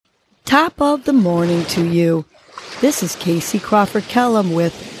Top of the morning to you. This is Casey Crawford Kellum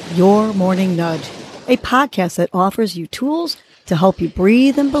with Your Morning Nudge, a podcast that offers you tools to help you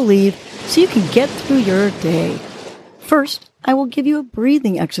breathe and believe so you can get through your day. First, I will give you a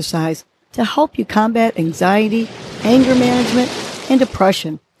breathing exercise to help you combat anxiety, anger management, and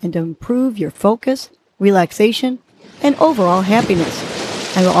depression, and to improve your focus, relaxation, and overall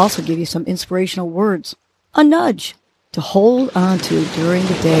happiness. I will also give you some inspirational words, a nudge, to hold on to during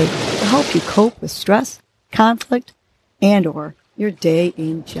the day to help you cope with stress, conflict, and or your day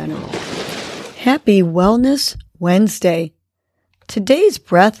in general. Happy Wellness Wednesday. Today's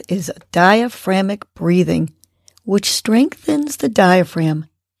breath is diaphragmic breathing, which strengthens the diaphragm,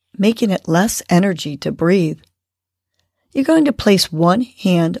 making it less energy to breathe. You're going to place one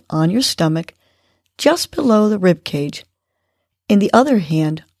hand on your stomach just below the rib cage and the other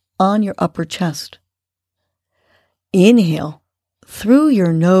hand on your upper chest. Inhale through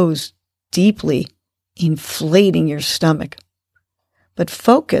your nose deeply, inflating your stomach. But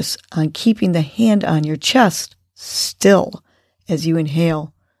focus on keeping the hand on your chest still as you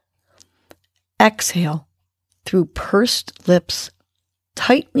inhale. Exhale through pursed lips,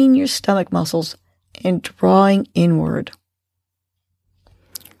 tightening your stomach muscles and drawing inward.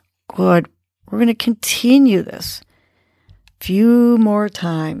 Good. We're going to continue this a few more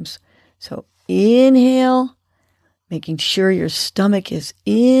times. So inhale, making sure your stomach is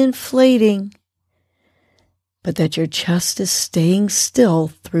inflating, but that your chest is staying still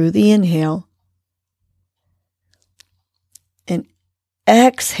through the inhale. And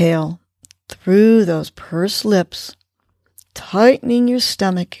exhale through those pursed lips, tightening your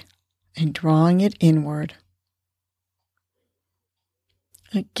stomach and drawing it inward.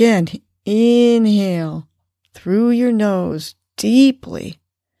 Again, inhale through your nose deeply.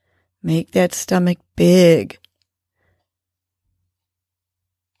 Make that stomach big.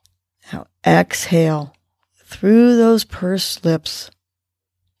 Now exhale through those pursed lips,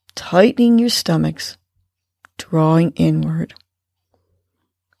 tightening your stomachs, drawing inward.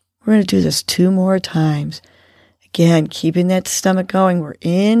 We're going to do this 2 more times. Again, keeping that stomach going. We're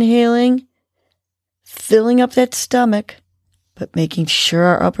inhaling, filling up that stomach, but making sure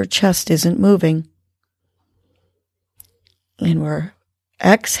our upper chest isn't moving. And we're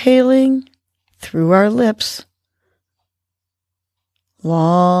exhaling through our lips.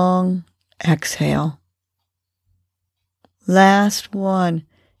 Long exhale. Last one.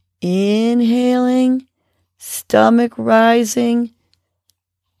 Inhaling, stomach rising,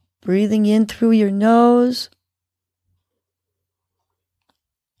 breathing in through your nose,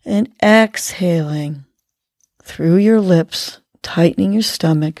 and exhaling through your lips, tightening your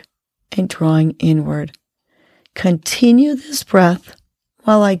stomach and drawing inward. Continue this breath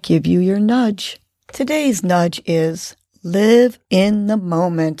while I give you your nudge. Today's nudge is live in the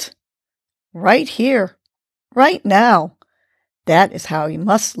moment. Right here, right now. That is how you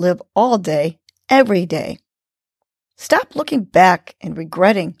must live all day, every day. Stop looking back and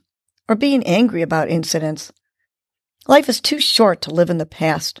regretting or being angry about incidents. Life is too short to live in the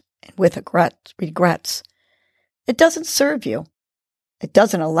past and with regrets. It doesn't serve you. It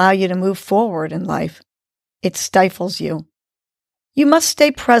doesn't allow you to move forward in life. It stifles you. You must stay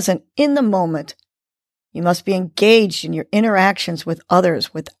present in the moment. You must be engaged in your interactions with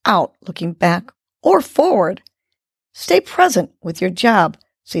others without looking back or forward. Stay present with your job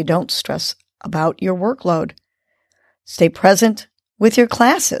so you don't stress about your workload. Stay present with your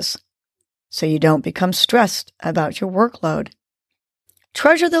classes so you don't become stressed about your workload.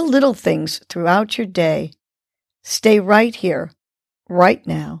 Treasure the little things throughout your day. Stay right here, right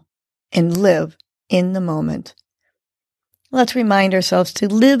now, and live in the moment. Let's remind ourselves to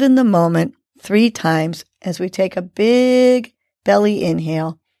live in the moment 3 times as we take a big belly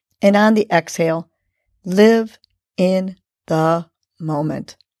inhale, and on the exhale, live in the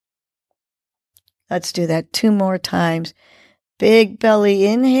moment. Let's do that 2 more times. Big belly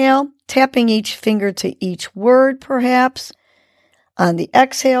inhale, tapping each finger to each word perhaps. On the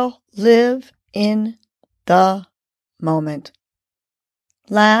exhale, live in the moment.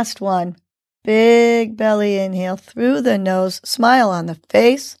 Last one. Big belly inhale through the nose, smile on the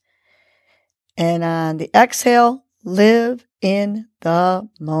face. And on the exhale, live in the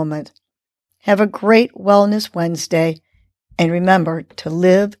moment. Have a great Wellness Wednesday, and remember to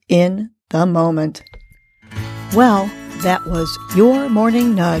live in the moment. Well, that was your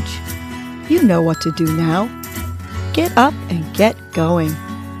morning nudge. You know what to do now. Get up and get going.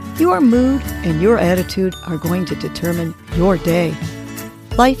 Your mood and your attitude are going to determine your day.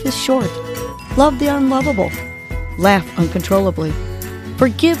 Life is short. Love the unlovable. Laugh uncontrollably.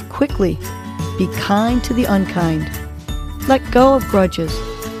 Forgive quickly. Be kind to the unkind. Let go of grudges.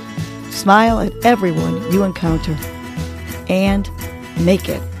 Smile at everyone you encounter, and make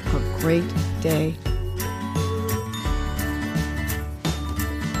it a great day